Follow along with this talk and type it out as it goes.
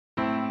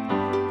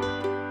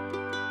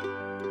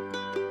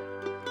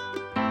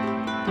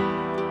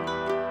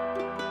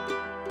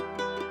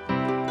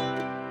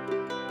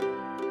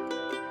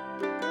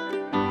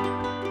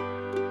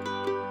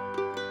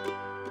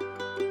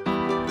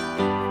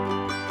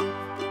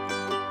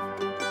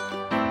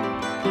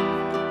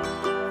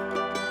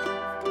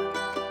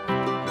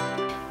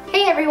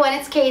everyone,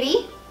 it's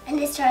Katie. And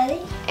it's Charlie.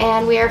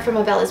 And we are from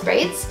Behind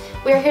Braids.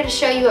 We are here to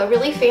show you a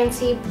really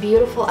fancy,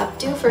 beautiful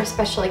updo for a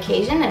special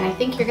occasion, and I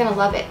think you're gonna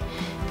love it.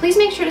 Please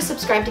make sure to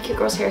subscribe to Cute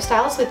Girls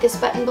Hairstyles with this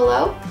button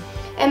below,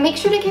 and make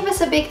sure to give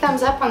us a big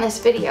thumbs up on this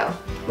video.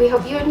 We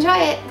hope you enjoy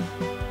it.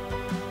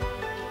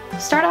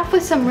 Start off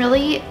with some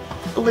really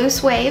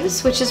loose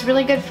waves, which is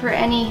really good for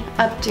any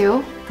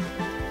updo,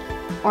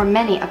 or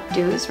many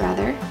updos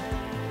rather.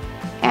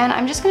 And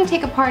I'm just gonna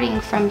take a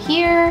parting from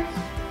here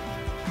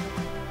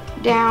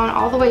down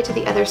all the way to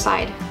the other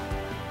side.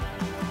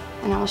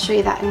 And I will show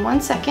you that in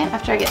 1 second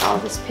after I get all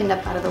of this pinned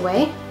up out of the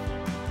way.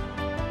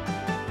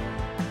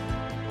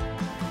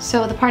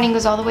 So the parting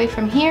goes all the way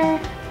from here,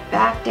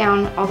 back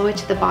down all the way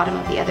to the bottom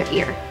of the other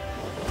ear.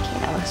 Okay,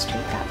 now look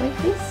straight that way,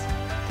 please.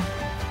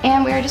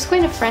 And we are just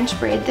going to French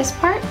braid this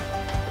part.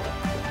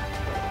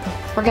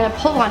 We're gonna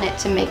pull on it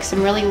to make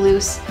some really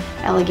loose,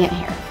 elegant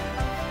hair.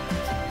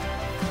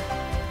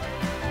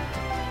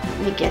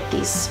 Let me get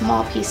these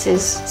small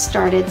pieces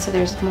started so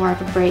there's more of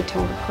a braid to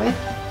work with.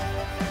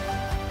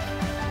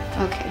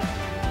 Okay,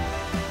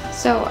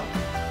 so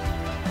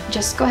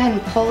just go ahead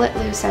and pull it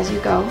loose as you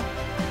go.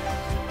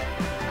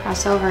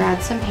 Cross over,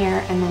 add some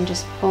hair, and then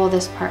just pull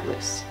this part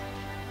loose.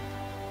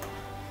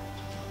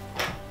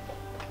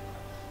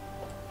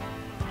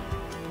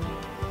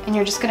 And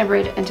you're just gonna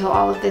braid it until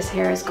all of this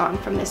hair is gone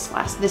from this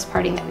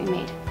parting that we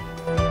made.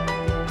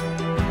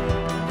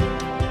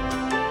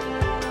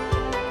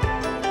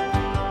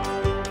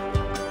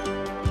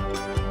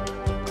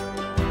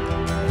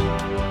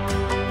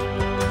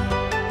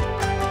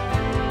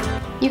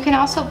 You can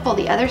also pull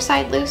the other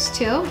side loose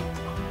too.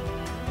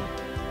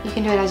 You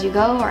can do it as you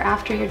go or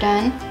after you're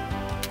done.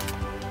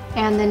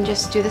 And then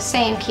just do the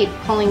same, keep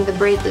pulling the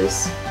braid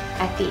loose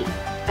at the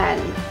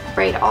end,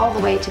 braid all the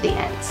way to the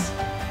ends.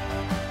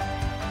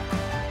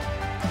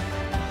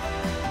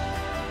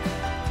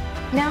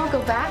 Now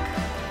go back,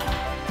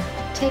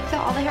 take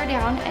all the hair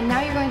down, and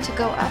now you're going to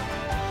go up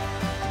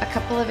a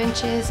couple of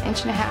inches,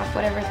 inch and a half,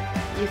 whatever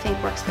you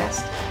think works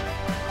best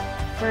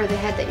for the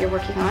head that you're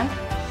working on.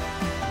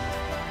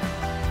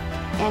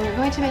 And you're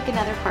going to make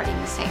another parting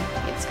the same.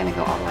 It's going to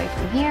go all the way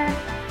from here,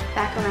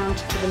 back around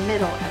to the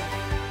middle of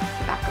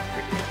the back of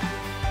her ear.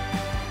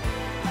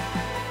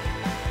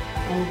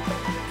 And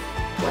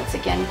once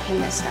again, pin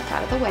this stuff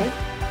out of the way.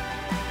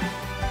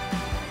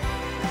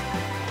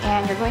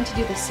 And you're going to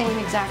do the same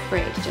exact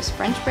braid, just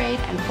French braid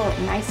and pull it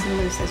nice and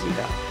loose as you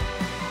go.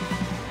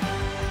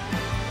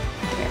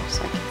 There,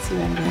 so I can see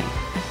what I'm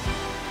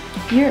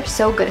doing. You're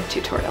so good at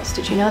tutorials,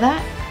 did you know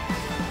that?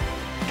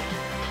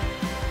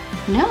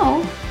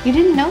 No? You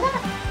didn't know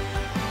that?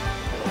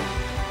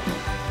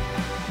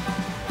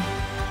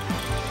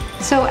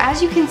 So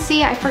as you can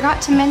see, I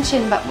forgot to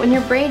mention, but when you're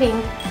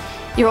braiding,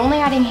 you're only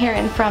adding hair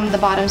in from the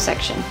bottom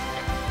section.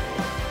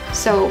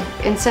 So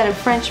instead of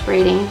French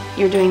braiding,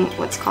 you're doing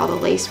what's called a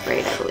lace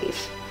braid, I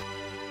believe.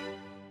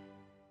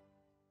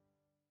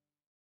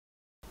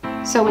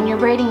 So when you're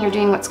braiding, you're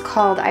doing what's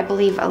called, I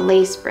believe, a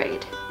lace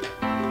braid.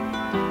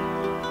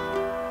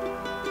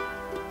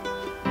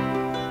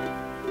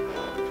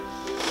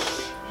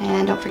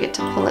 And don't forget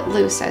to pull it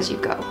loose as you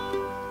go.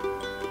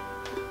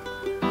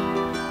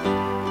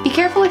 Be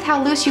careful with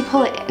how loose you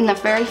pull it in the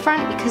very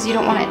front because you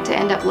don't want it to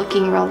end up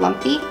looking real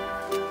lumpy.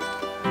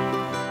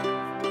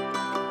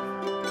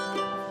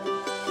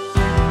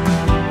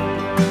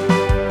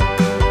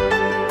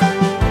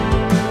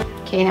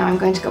 Okay, now I'm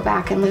going to go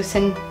back and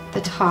loosen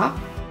the top.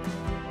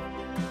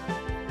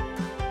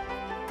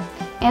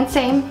 And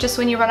same, just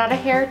when you run out of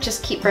hair,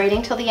 just keep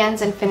braiding till the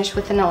ends and finish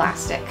with an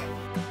elastic.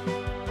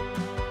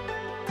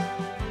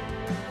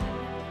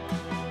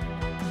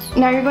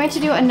 Now you're going to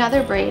do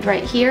another braid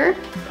right here,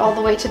 all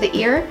the way to the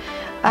ear,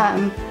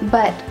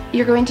 but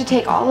you're going to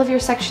take all of your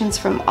sections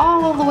from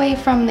all the way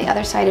from the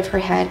other side of her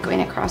head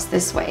going across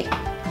this way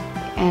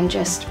and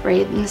just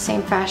braid in the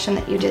same fashion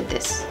that you did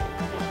this.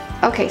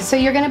 Okay, so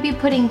you're going to be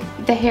putting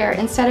the hair,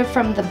 instead of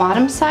from the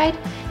bottom side,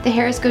 the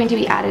hair is going to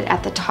be added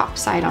at the top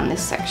side on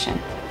this section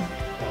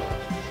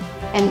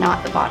and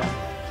not the bottom.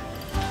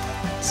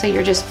 So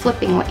you're just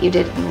flipping what you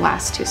did in the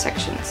last two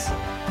sections.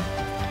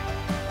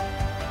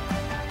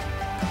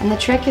 And the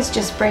trick is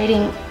just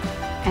braiding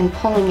and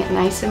pulling it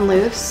nice and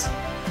loose.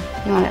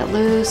 You want it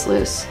loose,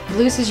 loose,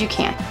 loose as you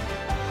can.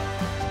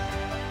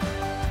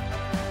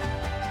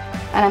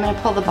 And I'm going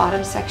to pull the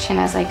bottom section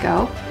as I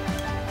go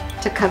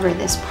to cover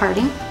this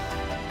parting.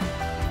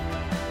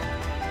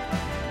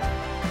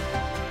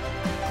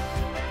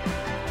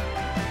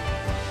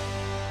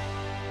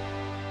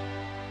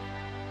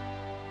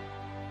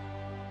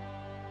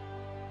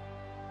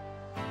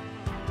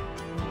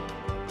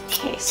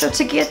 Okay, so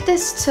to get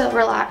this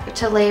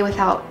to lay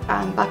without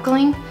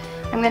buckling,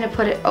 I'm going to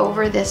put it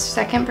over this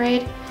second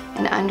braid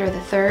and under the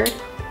third.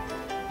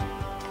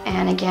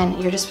 And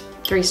again, you're just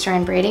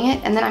 3-strand braiding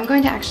it. And then I'm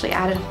going to actually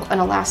add an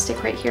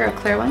elastic right here, a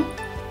clear one.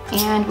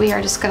 And we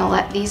are just going to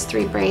let these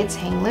 3 braids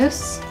hang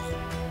loose.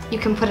 You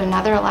can put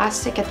another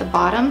elastic at the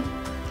bottom.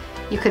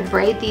 You could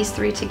braid these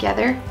 3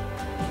 together.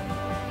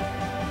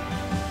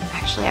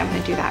 Actually, I'm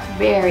gonna do that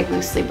very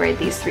loosely, braid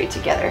these 3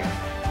 together.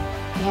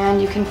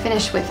 And you can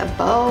finish with a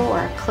bow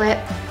or a clip.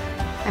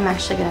 I'm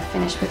actually gonna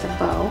finish with a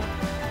bow.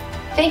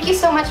 Thank you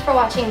so much for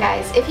watching,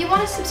 guys. If you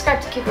want to subscribe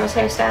to Cute Girls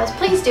Hairstyles,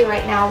 please do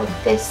right now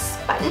with this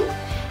button.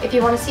 If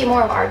you want to see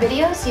more of our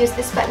videos, use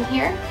this button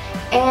here.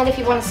 And if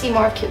you want to see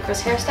more of Cute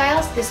Girls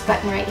Hairstyles, this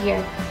button right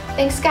here.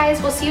 Thanks,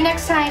 guys. We'll see you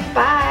next time.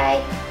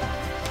 Bye.